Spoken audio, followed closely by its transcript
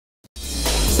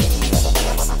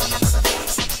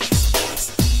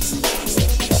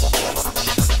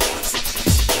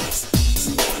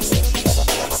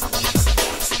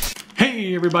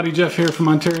everybody, Jeff here from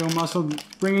OntarioMuscle,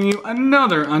 bringing you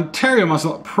another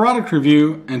OntarioMuscle product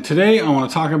review. And today I want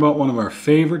to talk about one of our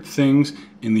favorite things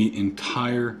in the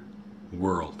entire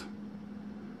world.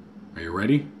 Are you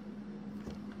ready?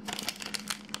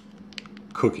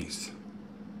 Cookies.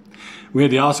 We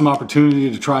had the awesome opportunity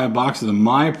to try a box of the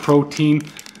MyProtein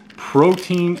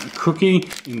protein cookie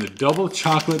in the double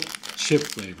chocolate chip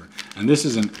flavor. And this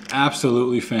is an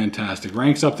absolutely fantastic.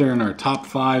 Ranks up there in our top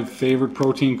 5 favorite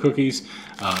protein cookies.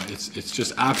 It's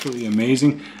just absolutely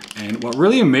amazing. And what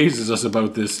really amazes us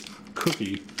about this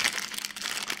cookie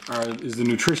is the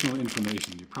nutritional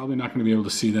information. You're probably not going to be able to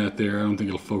see that there. I don't think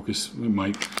it'll focus. It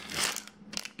might.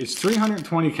 It's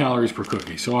 320 calories per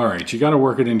cookie. So all right, you got to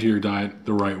work it into your diet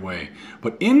the right way.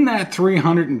 But in that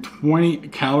 320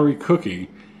 calorie cookie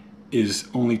is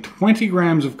only 20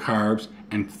 grams of carbs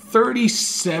and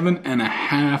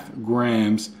 37.5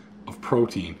 grams of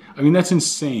protein. I mean, that's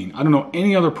insane. I don't know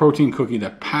any other protein cookie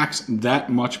that packs that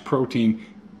much protein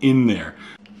in there.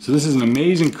 So this is an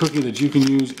amazing cookie that you can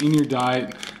use in your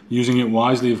diet, using it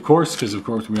wisely, of course, because of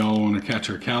course we all want to catch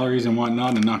our calories and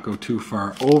whatnot and not go too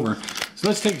far over. So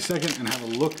let's take a second and have a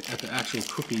look at the actual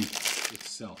cookie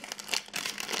itself.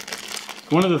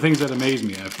 One of the things that amaze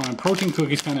me, I find protein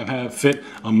cookies kind of fit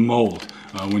a mold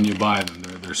when you buy them.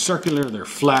 They're circular, they're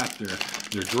flat,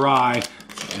 they're dry.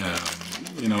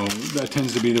 You know, that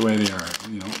tends to be the way they are.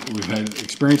 You know, we've had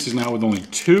experiences now with only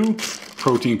 2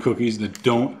 protein cookies that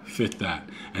don't fit that.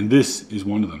 And this is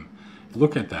one of them.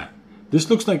 Look at that. This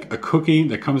looks like a cookie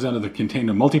that comes out of the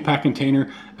container, multi-pack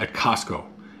container at Costco.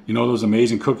 You know those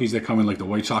amazing cookies that come in like the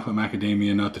white chocolate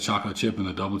macadamia nut, the chocolate chip, and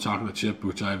the double chocolate chip,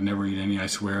 which I've never eaten any, I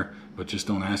swear, but just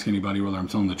don't ask anybody whether I'm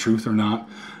telling the truth or not.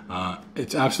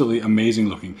 It's absolutely amazing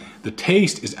looking. The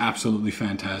taste is absolutely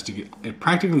fantastic. It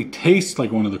practically tastes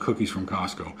like one of the cookies from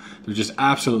Costco. They're just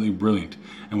absolutely brilliant.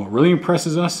 And what really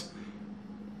impresses us,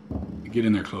 get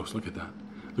in there close, look at that.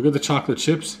 Look at the chocolate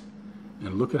chips,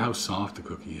 and look at how soft the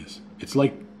cookie is. It's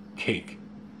like cake.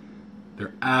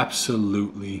 They're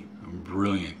absolutely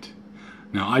brilliant.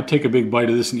 Now, I'd take a big bite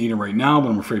of this and eat it right now, but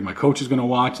I'm afraid my coach is going to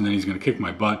watch and then he's going to kick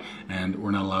my butt, and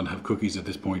we're not allowed to have cookies at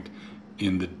this point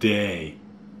in the day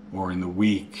or in the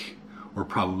week or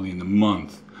probably in the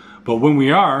month. But when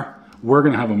we are, we're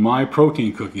going to have a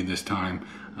MyProtein cookie this time,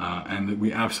 and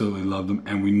we absolutely love them,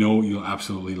 and we know you'll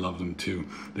absolutely love them too.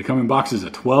 They come in boxes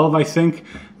of 12, I think.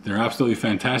 They're absolutely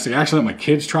fantastic. I actually let my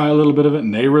kids try a little bit of it,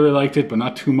 and they really liked it, but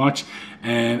not too much.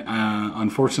 And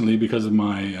unfortunately, because of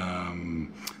my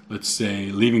let's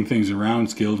say leaving things around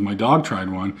skills, my dog tried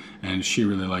one and she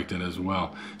really liked it as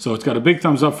well. So it's got a big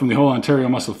thumbs up from the whole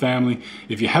OntarioMuscle family.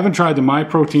 If you haven't tried the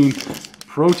MyProtein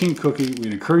protein cookie,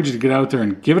 we'd encourage you to get out there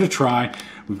and give it a try.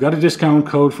 We've got a discount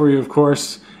code for you, of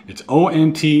course. It's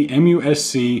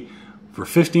ONTMUSC for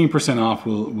 15% off.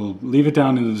 We'll leave it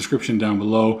down in the description down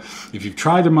below. If you've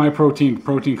tried the MyProtein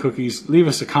protein cookies, leave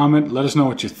us a comment. Let us know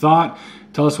what you thought.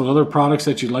 Tell us what other products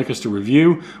that you'd like us to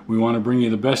review. We want to bring you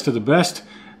the best of the best.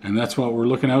 And that's what we're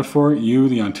looking out for, you,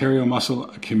 the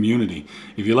OntarioMuscle community.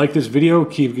 If you like this video,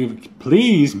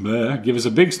 please give us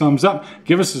a big thumbs up,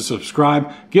 give us a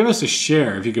subscribe, give us a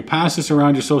share. If you could pass this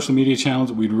around your social media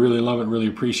channels, we'd really love it, really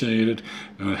appreciate it.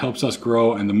 It helps us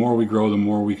grow, and the more we grow, the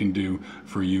more we can do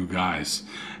for you guys.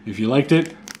 If you liked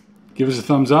it, give us a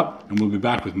thumbs up, and we'll be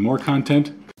back with more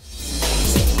content